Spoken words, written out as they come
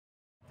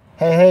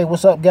Hey,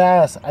 what's up,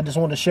 guys? I just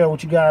wanted to share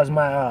with you guys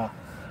my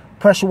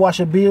pressure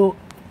washer build.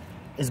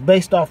 It's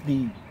based off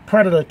the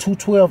Predator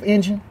 212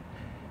 engine.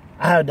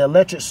 I have the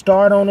electric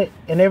start on it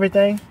and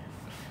everything.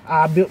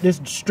 I built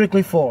this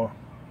strictly for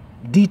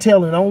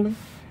detailing only.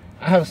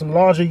 I have some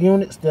larger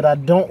units that I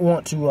don't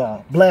want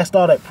to blast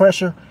all that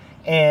pressure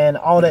and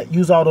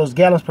use all those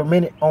gallons per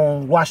minute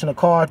on washing the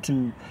car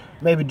to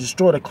maybe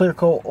destroy the clear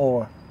coat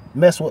or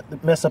mess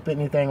up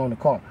anything on the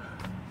car.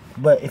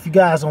 But if you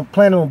guys are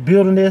planning on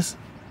building this,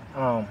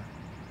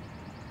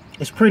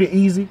 it's pretty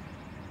easy.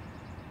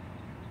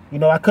 You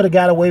know, I could have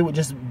got away with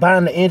just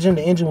buying the engine.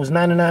 The engine was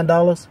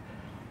 $99,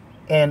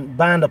 and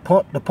buying the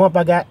pump. The pump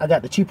I got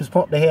the cheapest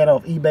pump they had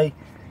off eBay.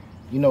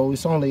 You know,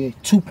 it's only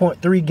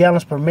 2.3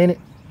 gallons per minute,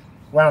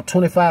 around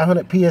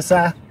 2,500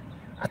 psi.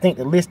 I think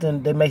the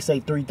listing they may say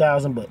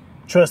 3,000, but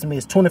trust me,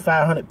 it's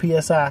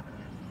 2,500 psi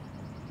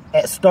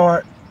at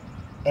start.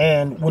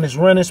 And when it's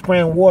running,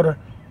 spraying water,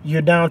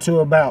 you're down to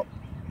about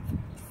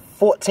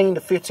 14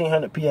 to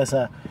 1,500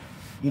 psi.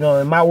 You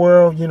know, in my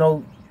world, you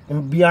know,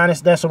 and be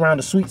honest, that's around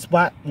the sweet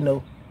spot. You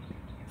know,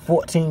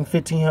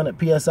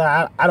 1,500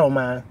 psi. I don't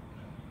mind.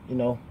 You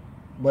know,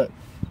 but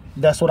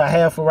that's what I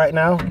have for right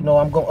now. You know,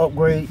 I'm gonna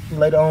upgrade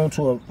later on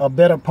to a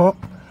better pump.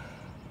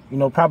 You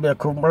know, probably a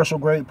commercial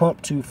grade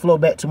pump to flow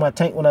back to my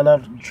tank when I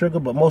love the trigger.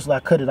 But mostly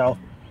I cut it off,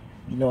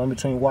 you know, in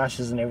between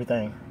washes and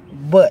everything.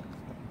 But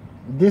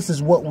this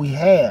is what we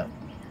have.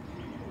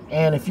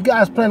 And if you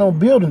guys plan on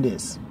building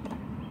this,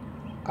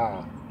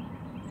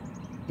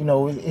 you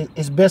know,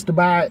 it's best to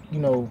buy it. You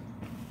know,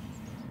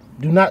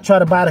 do not try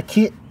to buy the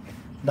kit,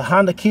 the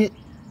Honda kit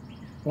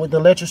with the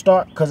electric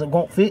start, because it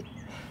won't fit.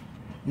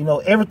 You know,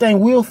 everything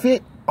will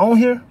fit on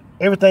here.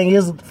 Everything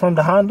is from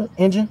the Honda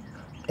engine,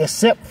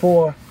 except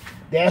for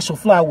the actual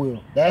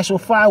flywheel. The actual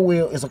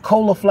flywheel is a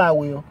Koehler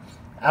Flywheel.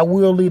 I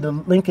will leave the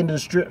link in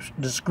the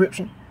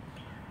description.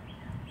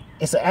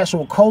 It's an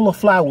actual Koehler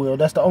Flywheel.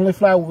 That's the only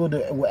flywheel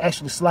that will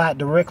actually slide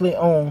directly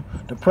on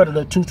the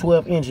Predator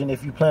 212 engine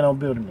if you plan on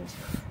building this.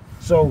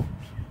 So,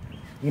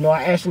 you know,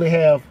 I actually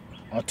have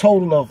a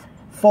total of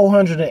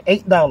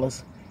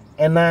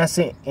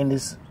 $408.09 in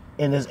this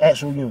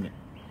actual unit.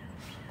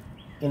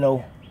 You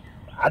know,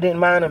 I didn't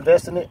mind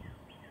investing it,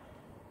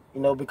 you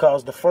know,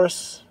 because the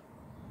first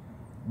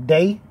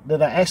day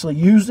that I actually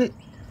used it,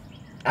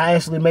 I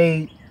actually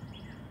made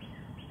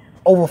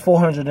over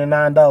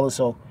 $409.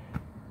 So,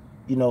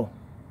 you know,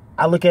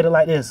 I look at it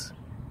like this.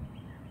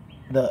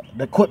 The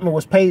equipment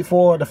was paid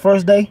for the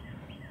first day.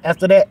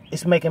 After that,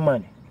 it's making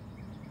money.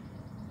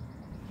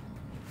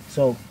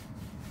 So,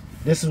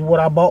 this is what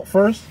I bought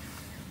first.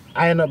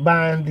 I ended up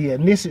buying the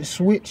ignition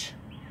switch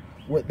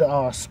with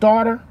the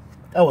starter.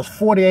 That was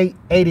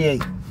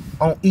 $48.88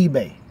 on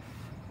eBay.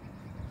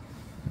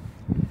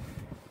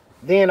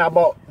 Then I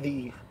bought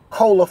the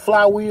Koehler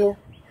Flywheel.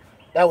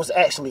 That was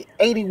actually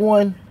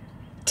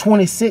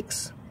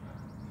 $81.26.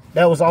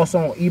 That was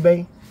also on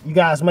eBay. You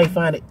guys may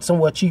find it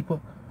somewhere cheaper,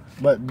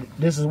 but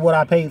this is what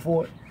I paid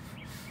for it.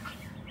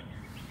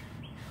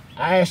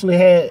 I actually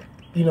had,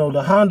 you know,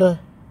 the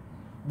Honda,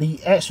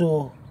 the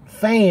actual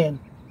fan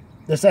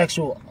that's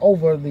actual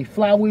over the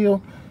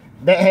flywheel,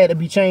 that had to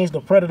be changed. The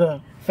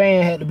Predator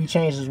fan had to be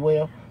changed as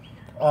well.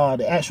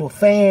 The actual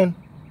fan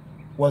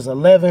was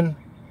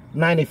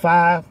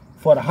 $11.95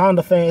 for the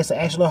Honda fan. It's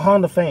actually a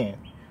Honda fan.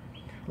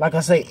 Like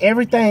I say,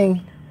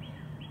 everything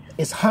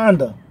is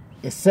Honda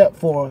except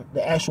for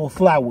the actual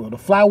flywheel. The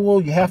flywheel,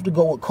 you have to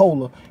go with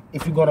Koehler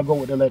if you're going to go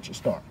with the electric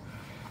start.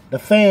 The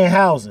fan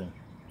housing,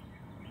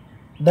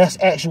 that's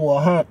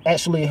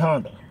actually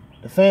Honda.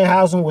 The fan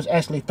housing was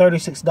actually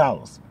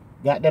 $36.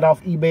 Got that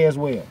off eBay as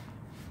well.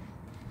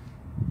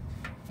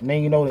 And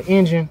then, you know, the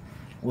engine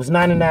was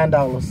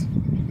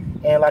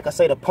 $99. And like I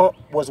say, the pump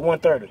was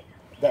 $130.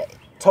 That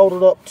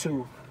totaled up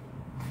to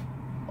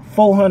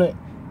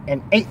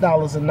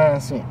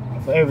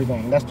 $408.09 for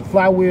everything. That's the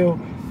flywheel,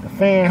 the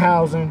fan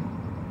housing,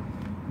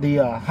 the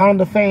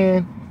Honda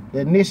fan, the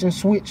ignition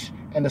switch,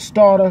 and the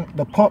starter,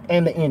 the pump,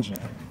 and the engine.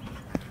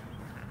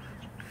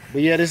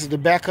 But yeah, this is the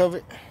back of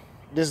it.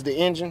 This is the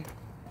engine.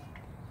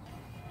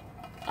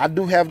 I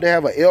do have to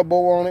have an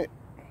elbow on it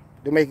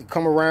to make it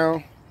come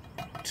around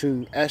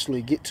to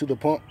actually get to the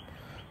pump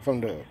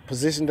from the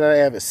position that I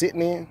have it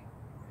sitting in.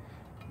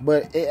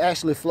 But it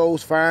actually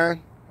flows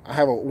fine. I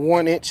have a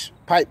 1-inch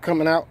pipe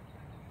coming out.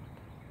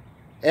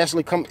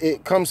 Actually,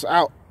 it comes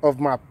out of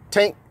my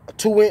tank, a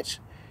 2-inch,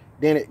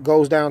 then it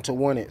goes down to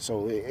 1 inch.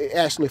 So it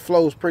actually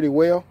flows pretty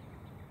well.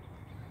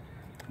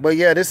 But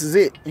yeah, this is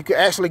it. You can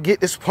actually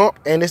get this pump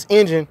and this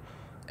engine,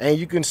 and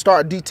you can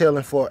start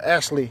detailing for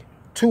actually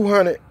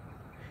 $230.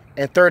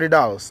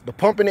 The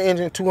pump and the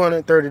engine,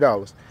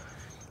 $230.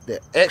 The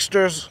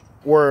extras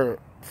were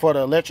for the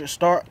electric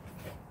start,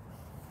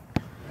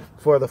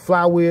 for the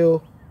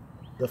flywheel,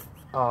 the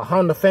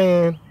Honda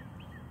fan,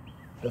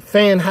 the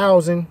fan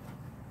housing,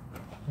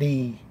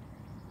 the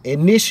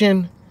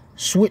ignition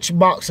switch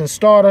box and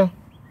starter.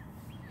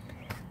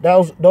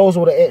 Those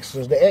were the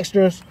extras. The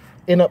extras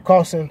end up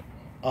costing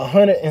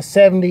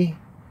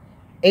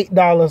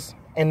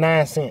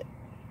 $178.09.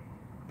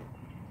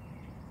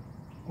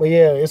 But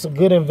yeah, it's a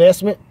good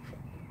investment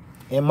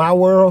in my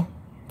world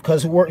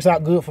because it works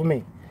out good for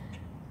me.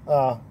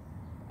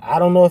 I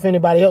don't know if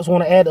anybody else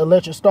want to add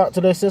electric start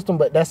to their system,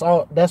 but that's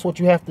what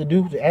you have to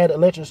do to add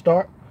electric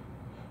start.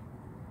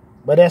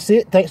 But that's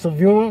it. Thanks for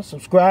viewing.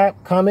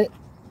 Subscribe, comment.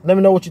 Let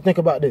me know what you think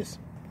about this.